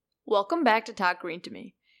Welcome back to Talk Green to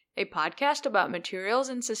Me, a podcast about materials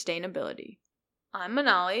and sustainability. I'm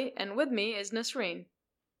Manali, and with me is Nasreen.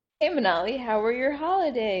 Hey Manali, how were your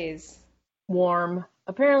holidays? Warm.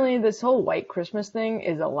 Apparently, this whole white Christmas thing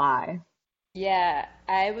is a lie. Yeah,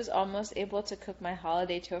 I was almost able to cook my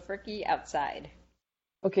holiday tofurkey outside.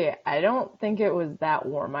 Okay, I don't think it was that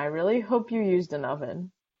warm. I really hope you used an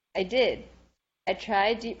oven. I did. I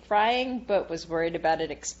tried deep frying, but was worried about it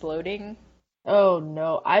exploding. Oh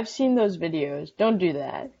no, I've seen those videos. Don't do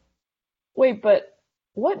that. Wait, but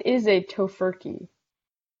what is a tofurkey?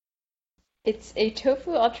 It's a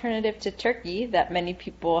tofu alternative to turkey that many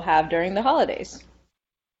people have during the holidays.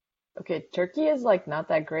 Okay, turkey is like not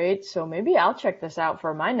that great, so maybe I'll check this out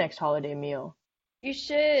for my next holiday meal. You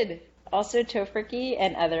should. Also, tofurkey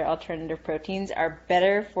and other alternative proteins are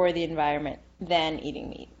better for the environment than eating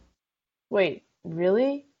meat. Wait,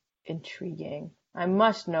 really? Intriguing. I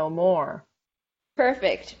must know more.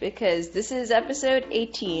 Perfect, because this is episode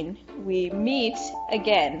 18. We meet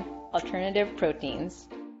again alternative proteins.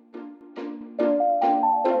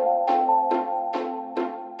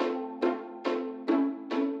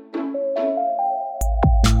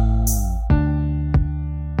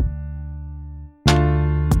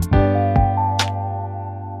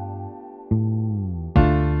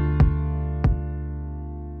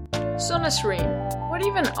 So Nasreen, what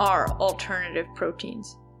even are alternative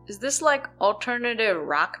proteins? Is this like alternative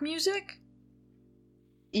rock music?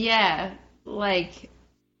 Yeah, like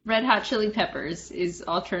Red Hot Chili Peppers is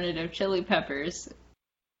alternative chili peppers.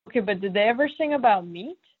 Okay, but did they ever sing about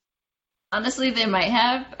meat? Honestly, they might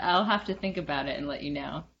have. I'll have to think about it and let you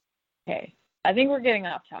know. Okay, I think we're getting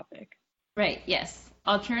off topic. Right, yes.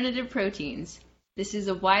 Alternative proteins. This is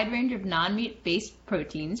a wide range of non-meat based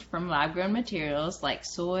proteins from lab-grown materials like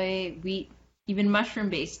soy, wheat, even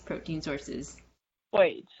mushroom-based protein sources.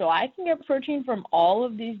 Wait, so I can get protein from all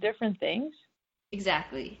of these different things?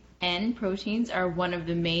 Exactly. And proteins are one of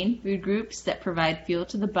the main food groups that provide fuel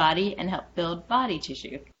to the body and help build body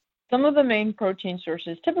tissue. Some of the main protein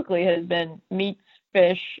sources typically has been meats,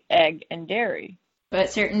 fish, egg, and dairy. But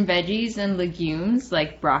certain veggies and legumes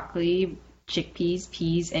like broccoli, chickpeas,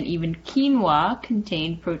 peas, and even quinoa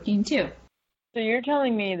contain protein too. So you're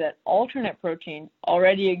telling me that alternate proteins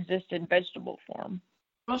already exist in vegetable form?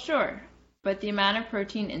 Well, sure. But the amount of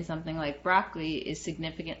protein in something like broccoli is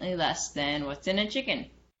significantly less than what's in a chicken.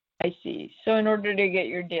 I see. So in order to get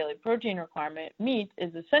your daily protein requirement, meat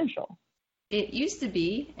is essential. It used to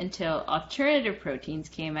be until alternative proteins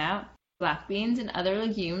came out. Black beans and other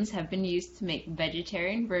legumes have been used to make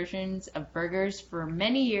vegetarian versions of burgers for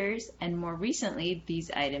many years, and more recently, these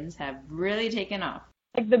items have really taken off.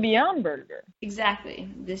 Like the Beyond Burger. Exactly.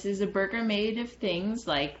 This is a burger made of things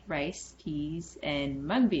like rice, peas, and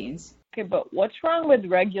mung beans. Okay, but what's wrong with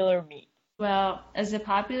regular meat? Well, as the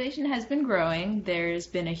population has been growing, there's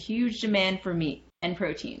been a huge demand for meat and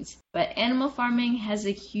proteins. But animal farming has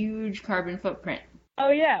a huge carbon footprint. Oh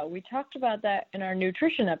yeah, we talked about that in our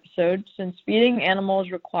nutrition episode, since feeding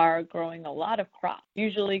animals require growing a lot of crops,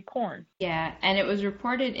 usually corn. Yeah, and it was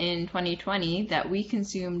reported in 2020 that we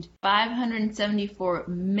consumed 574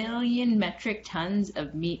 million metric tons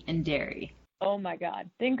of meat and dairy. Oh my God,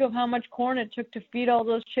 think of how much corn it took to feed all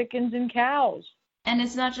those chickens and cows. And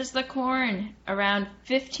it's not just the corn. Around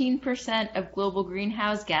 15% of global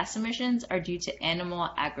greenhouse gas emissions are due to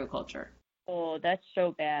animal agriculture. Oh, that's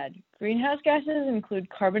so bad. Greenhouse gases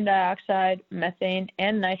include carbon dioxide, methane,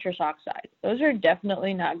 and nitrous oxide. Those are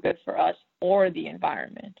definitely not good for us or the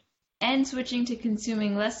environment. And switching to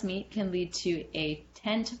consuming less meat can lead to a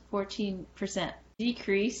 10 to 14%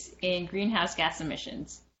 decrease in greenhouse gas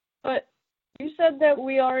emissions. But you said that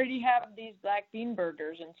we already have these black bean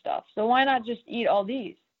burgers and stuff, so why not just eat all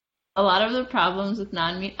these? A lot of the problems with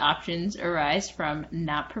non-meat options arise from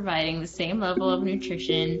not providing the same level of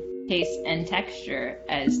nutrition, taste, and texture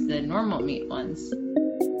as the normal meat ones.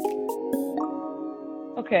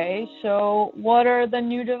 Okay, so what are the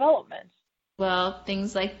new developments? Well,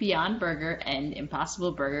 things like Beyond Burger and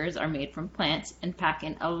Impossible Burgers are made from plants and pack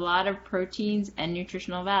in a lot of proteins and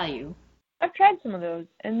nutritional value. I've tried some of those,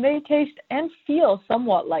 and they taste and feel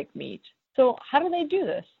somewhat like meat. So how do they do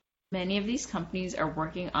this? Many of these companies are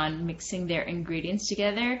working on mixing their ingredients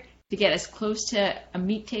together to get as close to a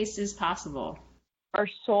meat taste as possible. Are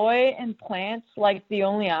soy and plants like the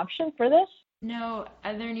only option for this? No,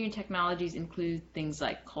 other new technologies include things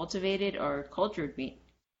like cultivated or cultured meat.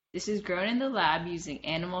 This is grown in the lab using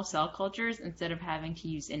animal cell cultures instead of having to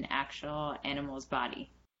use an actual animal's body.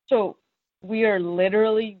 So we are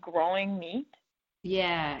literally growing meat?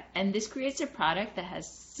 Yeah, and this creates a product that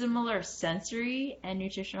has similar sensory and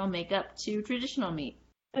nutritional makeup to traditional meat.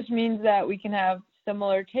 This means that we can have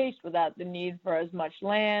similar taste without the need for as much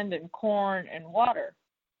land and corn and water.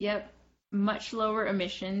 Yep, much lower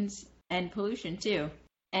emissions and pollution too.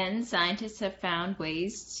 And scientists have found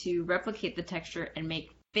ways to replicate the texture and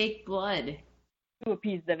make fake blood. To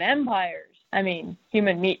appease the vampires. I mean,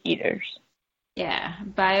 human meat eaters. Yeah,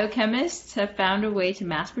 biochemists have found a way to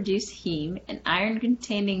mass produce heme, an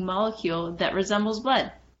iron-containing molecule that resembles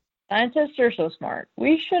blood. Scientists are so smart.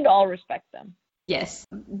 We should all respect them. Yes,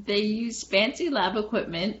 they use fancy lab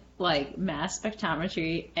equipment like mass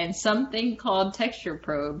spectrometry and something called texture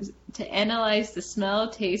probes to analyze the smell,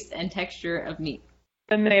 taste, and texture of meat.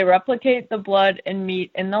 Then they replicate the blood and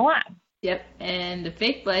meat in the lab. Yep, and the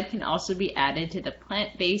fake blood can also be added to the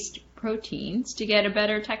plant-based proteins to get a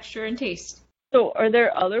better texture and taste. So are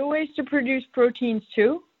there other ways to produce proteins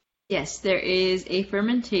too? Yes, there is a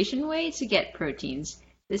fermentation way to get proteins.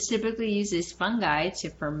 This typically uses fungi to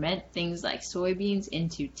ferment things like soybeans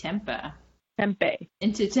into tempeh. Tempeh.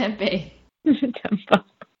 Into tempeh. Tempeh.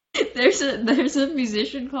 There's a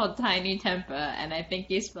musician called Tiny Tempa, and I think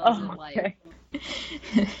he spells it like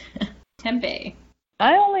tempeh.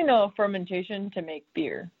 I only know of fermentation to make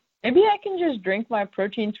beer. Maybe I can just drink my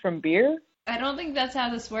proteins from beer? I don't think that's how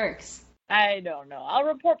this works. I don't know. I'll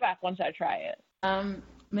report back once I try it.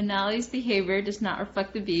 Manali's behavior does not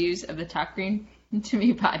reflect the views of the Talk Green to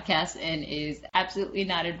Me podcast and is absolutely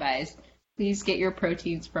not advised. Please get your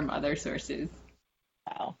proteins from other sources.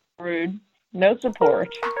 Wow. Rude. No support.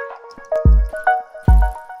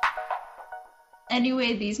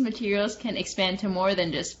 Anyway, these materials can expand to more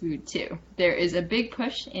than just food, too. There is a big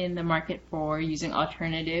push in the market for using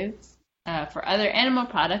alternatives for other animal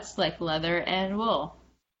products like leather and wool.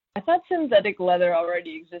 I thought synthetic leather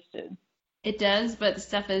already existed. It does, but the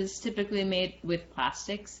stuff is typically made with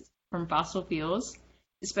plastics from fossil fuels,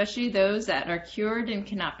 especially those that are cured and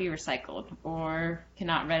cannot be recycled or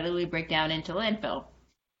cannot readily break down into landfill.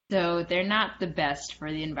 So they're not the best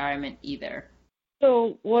for the environment either.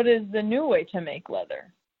 So what is the new way to make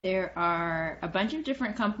leather? There are a bunch of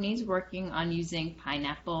different companies working on using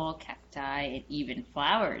pineapple, cacti, and even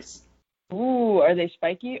flowers. Ooh, are they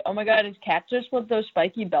spiky? Oh my god, is cactus what those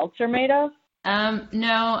spiky belts are made of?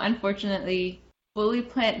 No, unfortunately, fully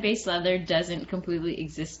plant-based leather doesn't completely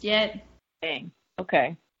exist yet. Dang.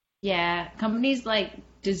 Okay. Yeah, companies like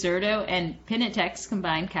Deserto and Pinatex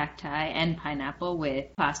combine cacti and pineapple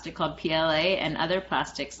with plastic called PLA and other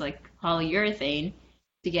plastics like polyurethane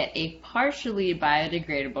to get a partially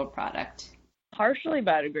biodegradable product. Partially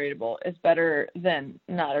biodegradable is better than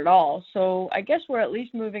not at all, so I guess we're at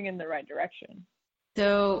least moving in the right direction.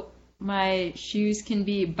 So my shoes can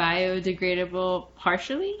be biodegradable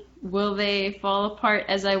partially? Will they fall apart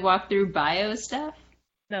as I walk through bio stuff?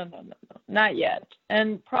 No, not yet.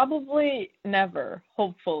 And probably never,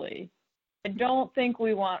 hopefully. I don't think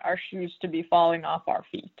we want our shoes to be falling off our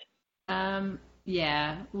feet.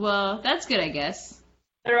 Yeah. Well, that's good, I guess.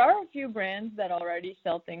 There are a few brands that already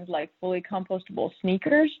sell things like fully compostable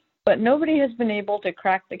sneakers, but nobody has been able to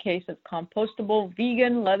crack the case of compostable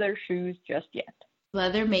vegan leather shoes just yet.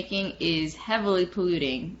 Leather making is heavily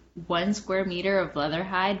polluting. 1 square meter of leather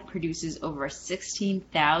hide produces over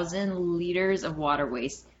 16,000 liters of water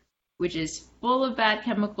waste, which is full of bad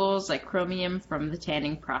chemicals like chromium from the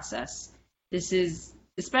tanning process. This is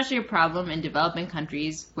especially a problem in developing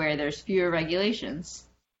countries where there's fewer regulations.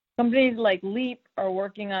 Companies like Leap are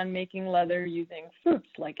working on making leather using fruits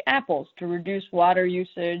like apples to reduce water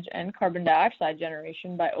usage and carbon dioxide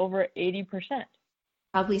generation by over 80%.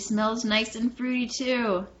 Probably smells nice and fruity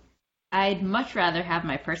too. I'd much rather have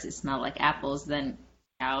my purses smell like apples than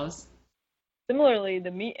cows. Similarly,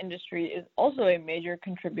 the meat industry is also a major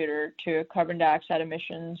contributor to carbon dioxide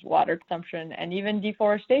emissions, water consumption, and even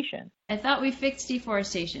deforestation. I thought we fixed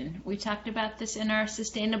deforestation. We talked about this in our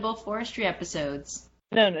sustainable forestry episodes.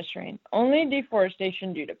 No, Nasreen. Only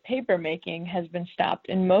deforestation due to paper making has been stopped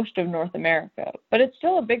in most of North America, but it's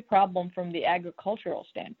still a big problem from the agricultural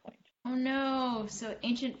standpoint. Oh no, so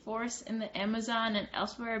ancient forests in the Amazon and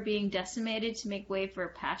elsewhere are being decimated to make way for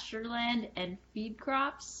pasture land and feed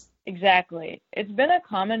crops? Exactly. It's been a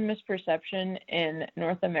common misperception in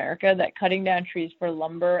North America that cutting down trees for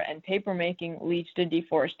lumber and paper making leads to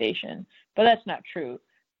deforestation, but that's not true.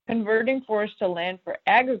 Converting forests to land for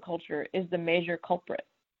agriculture is the major culprit.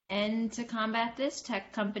 And to combat this,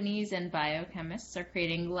 tech companies and biochemists are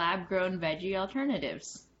creating lab-grown veggie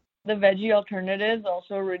alternatives. The veggie alternatives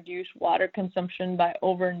also reduce water consumption by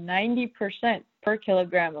over 90% per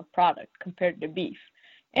kilogram of product compared to beef,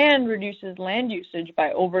 and reduces land usage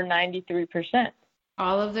by over 93%.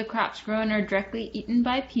 All of the crops grown are directly eaten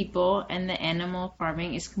by people, and the animal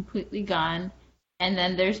farming is completely gone, And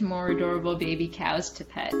then there's more adorable baby cows to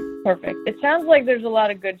pet. Perfect. It sounds like there's a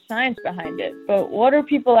lot of good science behind it, but what are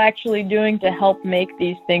people actually doing to help make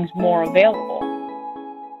these things more available?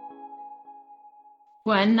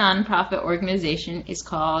 One nonprofit organization is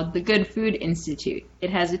called the Good Food Institute.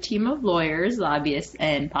 It has a team of lawyers, lobbyists,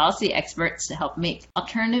 and policy experts to help make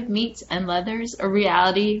alternative meats and leathers a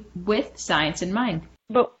reality with science in mind.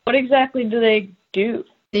 But what exactly do they do?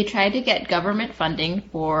 They try to get government funding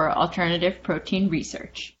for alternative protein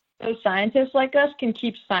research. So scientists like us can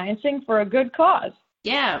keep sciencing for a good cause.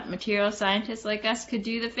 Yeah, material scientists like us could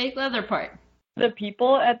do the fake leather part. The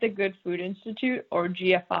people at the Good Food Institute, or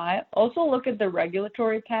GFI, also look at the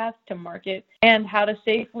regulatory path to market and how to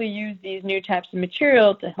safely use these new types of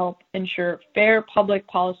material to help ensure fair public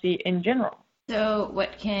policy in general. So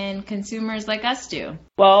what can consumers like us do?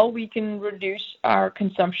 Well, we can reduce our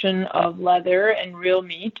consumption of leather and real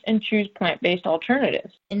meat and choose plant-based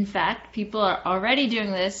alternatives. In fact, people are already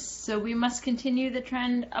doing this, so we must continue the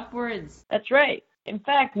trend upwards. That's right. In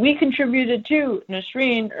fact, we contributed too.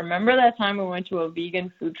 Nasreen, remember that time we went to a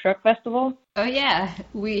vegan food truck festival? Oh yeah,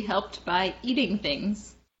 we helped by eating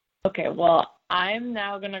things. Okay, well, I'm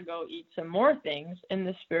now going to go eat some more things in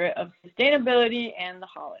the spirit of sustainability and the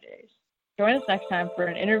holidays. Join us next time for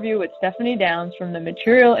an interview with Stephanie Downs from the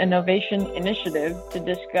Material Innovation Initiative to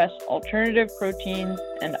discuss alternative proteins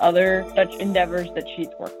and other such endeavors that she's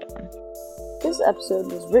worked on. This episode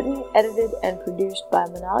was written, edited, and produced by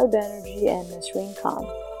Manali Banerjee and Nasreen Khan.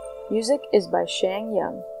 Music is by Shang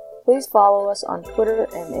Young. Please follow us on Twitter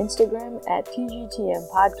and Instagram at TGTM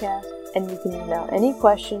Podcast, and you can email any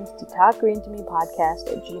questions to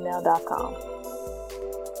talkgreentomepodcast@gmail.com.